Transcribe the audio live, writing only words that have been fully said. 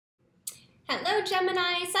Hello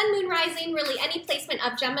Gemini, Sun, Moon, Rising, really any placement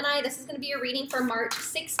of Gemini. This is going to be a reading for March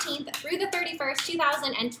 16th through the 31st,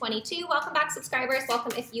 2022. Welcome back subscribers,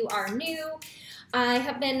 welcome if you are new. I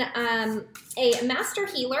have been a master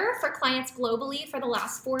healer for clients globally for the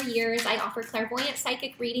last 4 years. I offer clairvoyant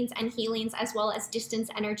psychic readings and healings as well as distance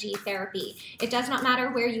energy therapy. It does not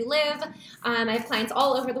matter where you live. I have clients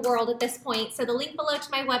all over the world at this point. So the link below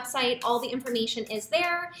to my website, all the information is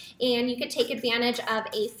there, and you can take advantage of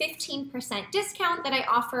a 15% discount that I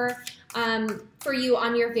offer for you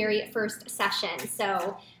on your very first session.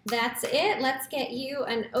 So that's it. Let's get you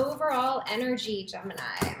an overall energy,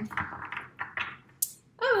 Gemini.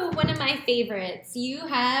 Oh, one of my favorites. You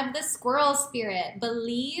have the squirrel spirit.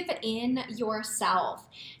 Believe in yourself.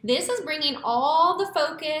 This is bringing all the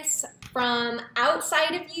focus from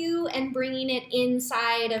outside of you and bringing it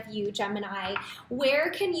inside of you, Gemini.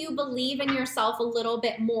 Where can you believe in yourself a little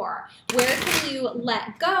bit more? Where can you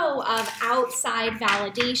let go of outside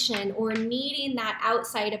validation or needing that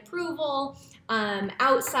outside approval,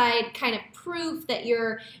 outside kind of proof that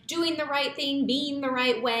you're doing the right thing, being the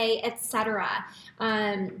right way, etc.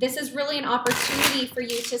 This is really an opportunity for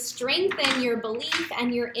you to strengthen your belief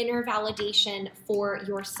and your inner validation for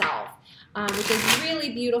yourself, which is really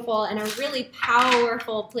beautiful and a really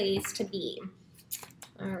powerful place to be.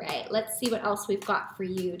 All right, let's see what else we've got for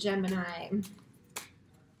you, Gemini.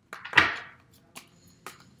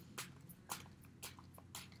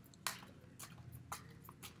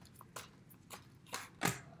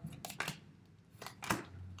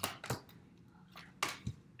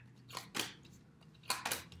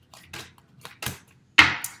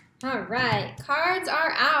 All right, cards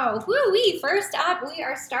are out. Woo-wee. First up, we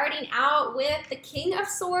are starting out with the King of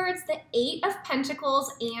Swords, the Eight of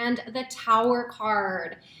Pentacles, and the Tower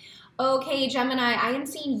card. Okay, Gemini, I am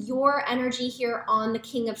seeing your energy here on the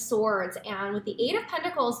King of Swords, and with the Eight of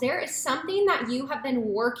Pentacles, there is something that you have been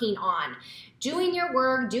working on. Doing your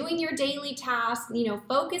work, doing your daily tasks,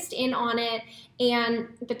 focused in on it. And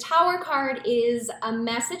the Tower card is a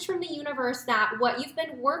message from the universe that what you've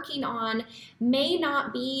been working on may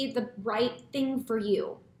not be the right thing for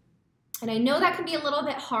you. And I know that can be a little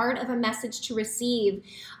bit hard of a message to receive,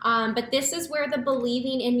 but this is where the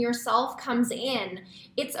believing in yourself comes in.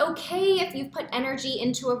 It's okay if you've put energy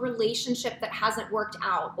into a relationship that hasn't worked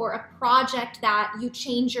out, or a project that you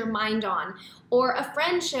change your mind on, or a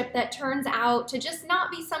friendship that turns out to just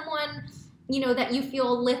not be someone that you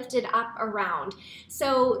feel lifted up around.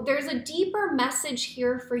 So there's a deeper message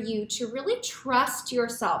here for you to really trust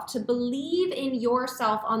yourself, to believe in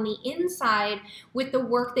yourself on the inside with the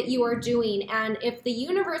work that you are doing. And if the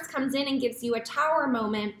universe comes in and gives you a tower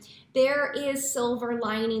moment, there is silver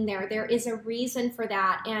lining there. There is a reason for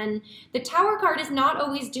that. And the Tower card is not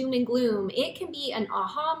always doom and gloom. It can be an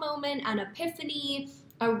aha moment, an epiphany,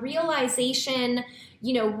 a realization,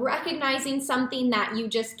 recognizing something that you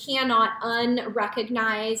just cannot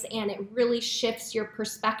unrecognize, and it really shifts your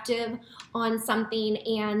perspective on something.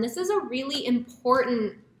 And this is a really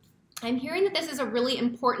important, I'm hearing that this is a really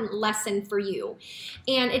important lesson for you.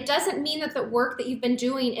 And it doesn't mean that the work that you've been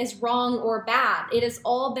doing is wrong or bad. It has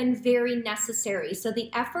all been very necessary. So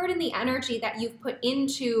the effort and the energy that you've put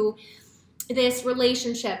into this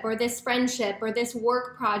relationship or this friendship or this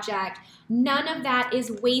work project, none of that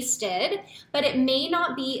is wasted, but it may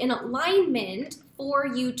not be in alignment for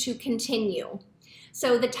you to continue.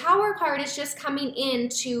 So the Tower card is just coming in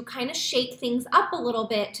to kind of shake things up a little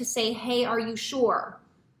bit to say, hey, are you sure?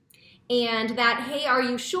 And that, hey, are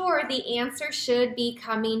you sure? The answer should be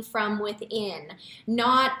coming from within,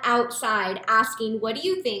 not outside asking, what do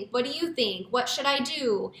you think? What do you think? What should I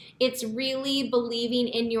do? It's really believing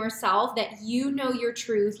in yourself that you know your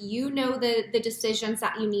truth, you know the decisions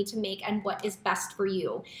that you need to make and what is best for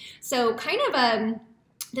you. So kind of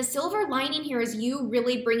the silver lining here is you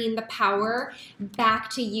really bringing the power back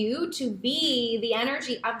to you to be the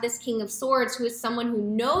energy of this King of Swords, who is someone who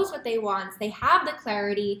knows what they want. They have the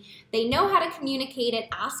clarity. They know how to communicate it,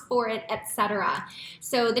 ask for it, etc.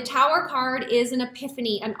 So the Tower card is an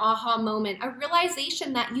epiphany, an aha moment, a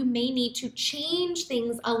realization that you may need to change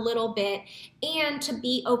things a little bit and to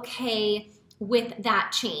be okay with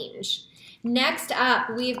that change. Next up,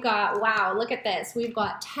 we've got, wow, look at this. We've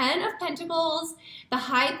got 10 of Pentacles, the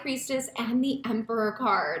High Priestess, and the Emperor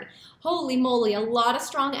card. Holy moly, a lot of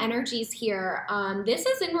strong energies here. This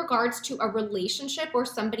is in regards to a relationship or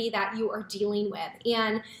somebody that you are dealing with.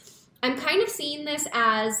 And I'm kind of seeing this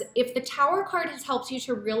as if the Tower card has helped you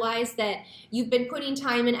to realize that you've been putting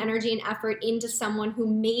time and energy and effort into someone who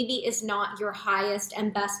maybe is not your highest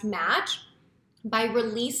and best match, By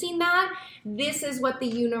releasing that, this is what the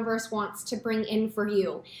universe wants to bring in for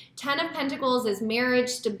you. 10 of Pentacles is marriage,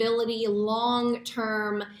 stability,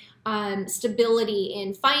 long-term stability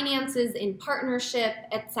in finances, in partnership,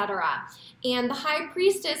 etc. And the High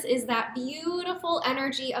Priestess is that beautiful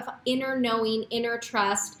energy of inner knowing, inner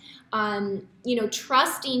trust,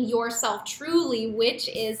 trusting yourself truly, which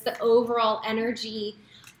is the overall energy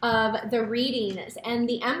of the readings. And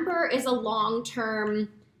the Emperor is a long-term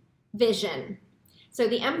vision. So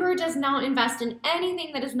the Emperor does not invest in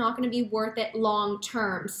anything that is not going to be worth it long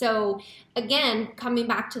term. So again, coming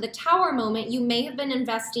back to the Tower moment, you may have been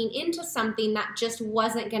investing into something that just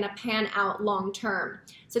wasn't going to pan out long term.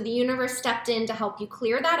 So the universe stepped in to help you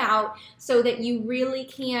clear that out so that you really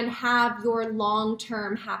can have your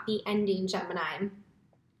long-term happy ending, Gemini.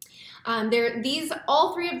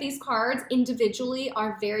 All three of these cards individually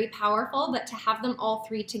are very powerful, but to have them all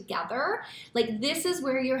three together, like this is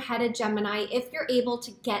where you're headed, Gemini, if you're able to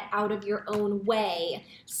get out of your own way,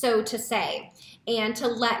 so to say, and to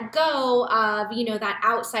let go of, that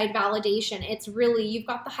outside validation. It's really, you've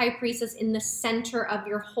got the High Priestess in the center of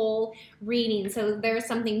your whole reading. So there's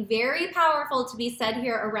something very powerful to be said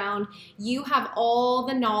here around you have all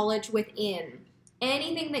the knowledge within.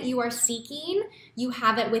 Anything that you are seeking, you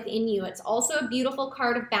have it within you. It's also a beautiful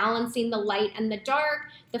card of balancing the light and the dark,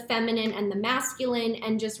 the feminine and the masculine,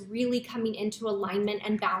 and just really coming into alignment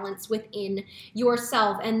and balance within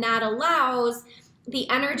yourself. And that allows the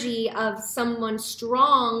energy of someone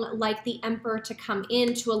strong like the Emperor to come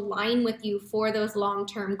in to align with you for those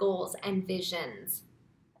long-term goals and visions.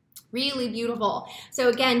 Really beautiful. So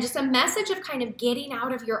again, just a message of kind of getting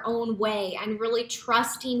out of your own way and really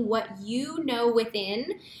trusting what you know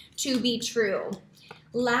within to be true.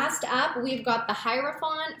 Last up, we've got the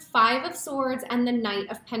Hierophant, Five of Swords, and the Knight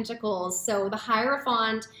of Pentacles. So the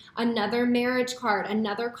Hierophant, another marriage card,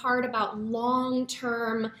 another card about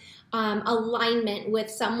long-term alignment with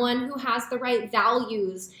someone who has the right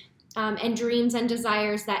values, and dreams and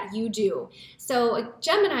desires that you do. So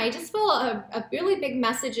Gemini, I just feel a really big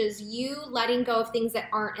message is you letting go of things that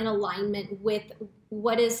aren't in alignment with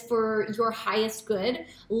what is for your highest good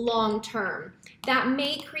long term. That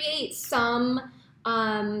may create some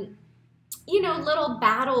little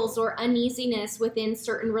battles or uneasiness within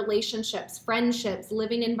certain relationships, friendships,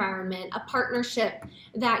 living environment, a partnership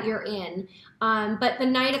that you're in. But the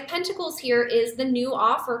Knight of Pentacles here is the new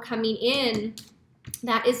offer coming in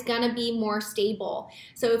that is going to be more stable.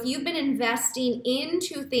 So if you've been investing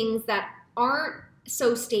into things that aren't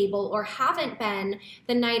so stable or haven't been,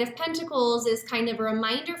 the Knight of Pentacles is kind of a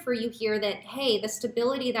reminder for you here that, hey, the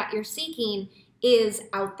stability that you're seeking is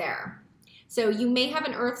out there. So you may have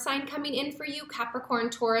an earth sign coming in for you,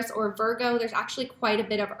 Capricorn, Taurus, or Virgo. There's actually quite a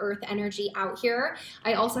bit of earth energy out here.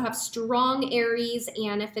 I also have strong Aries,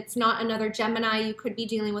 and if it's not another Gemini, you could be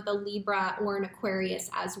dealing with a Libra or an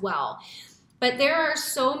Aquarius as well. But there are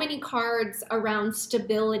so many cards around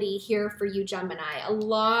stability here for you, Gemini. A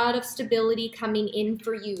lot of stability coming in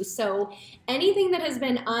for you. So anything that has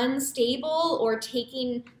been unstable or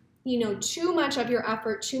taking, too much of your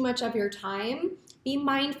effort, too much of your time, be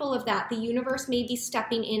mindful of that. The universe may be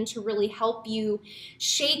stepping in to really help you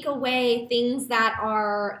shake away things that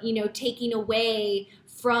are, taking away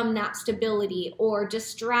from that stability or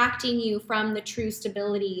distracting you from the true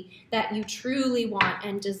stability that you truly want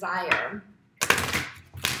and desire.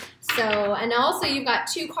 So, and also you've got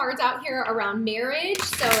two cards out here around marriage.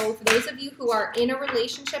 So for those of you who are in a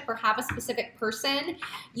relationship or have a specific person,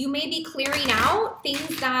 you may be clearing out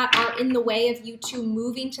things that are in the way of you two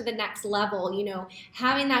moving to the next level,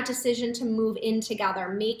 having that decision to move in together,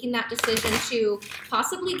 making that decision to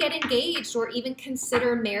possibly get engaged or even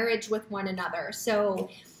consider marriage with one another. So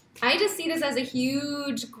I just see this as a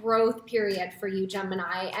huge growth period for you,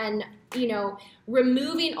 Gemini, and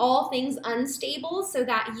removing all things unstable so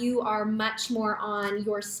that you are much more on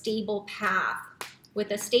your stable path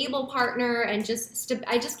with a stable partner, and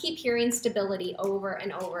I just keep hearing stability over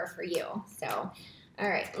and over for you. So, all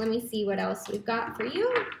right, let me see what else we've got for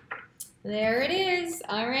you. There it is.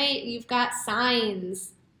 All right, you've got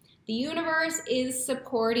signs. The universe is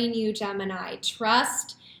supporting you, Gemini.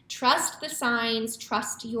 Trust the signs,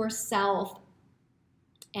 trust yourself.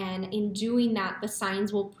 And in doing that, the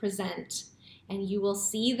signs will present and you will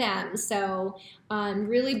see them. So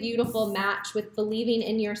really beautiful match with believing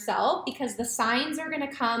in yourself, because the signs are going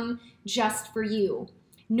to come just for you.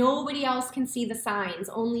 Nobody else can see the signs.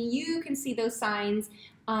 Only you can see those signs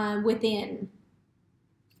within.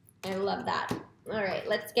 I love that. All right,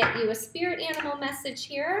 let's get you a spirit animal message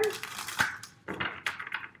here.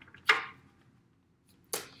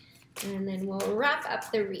 And then we'll wrap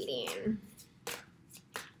up the reading.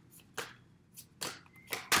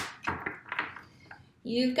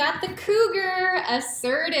 You've got the cougar,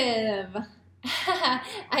 assertive.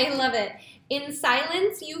 I love it. In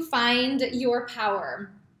silence, you find your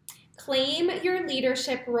power. Claim your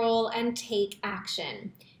leadership role and take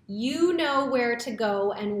action. You know where to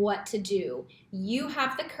go and what to do. You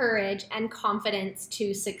have the courage and confidence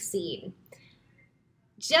to succeed.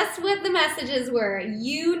 Just what the messages were.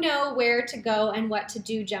 You know where to go and what to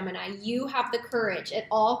do, Gemini. You have the courage. It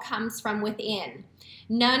all comes from within.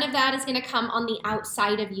 None of that is going to come on the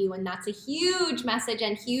outside of you, and that's a huge message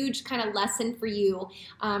and huge kind of lesson for you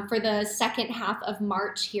for the second half of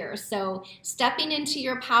March here. So stepping into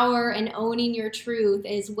your power and owning your truth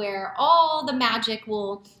is where all the magic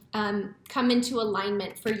will come into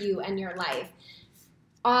alignment for you and your life.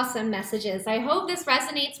 Awesome messages. I hope this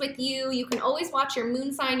resonates with you. You can always watch your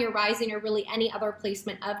moon sign, your rising, or really any other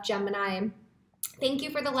placement of Gemini. Thank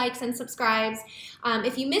you for the likes and subscribes.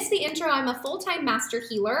 If you missed the intro, I'm a full-time master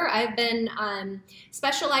healer. I've been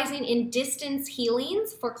specializing in distance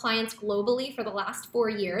healings for clients globally for the last 4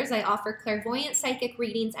 years. I offer clairvoyant psychic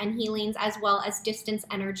readings and healings as well as distance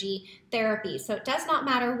energy therapy. So it does not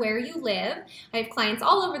matter where you live. I have clients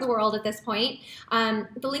all over the world at this point. The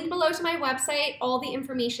link below to my website, all the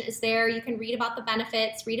information is there. You can read about the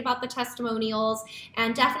benefits, read about the testimonials,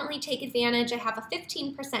 and definitely take advantage. I have a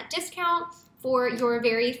 15% discount for your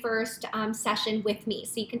very first session with me.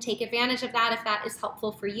 So you can take advantage of that if that is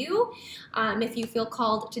helpful for you, if you feel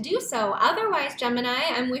called to do so. Otherwise, Gemini,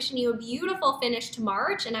 I'm wishing you a beautiful finish to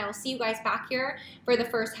March, and I will see you guys back here for the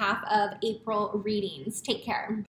first half of April readings. Take care.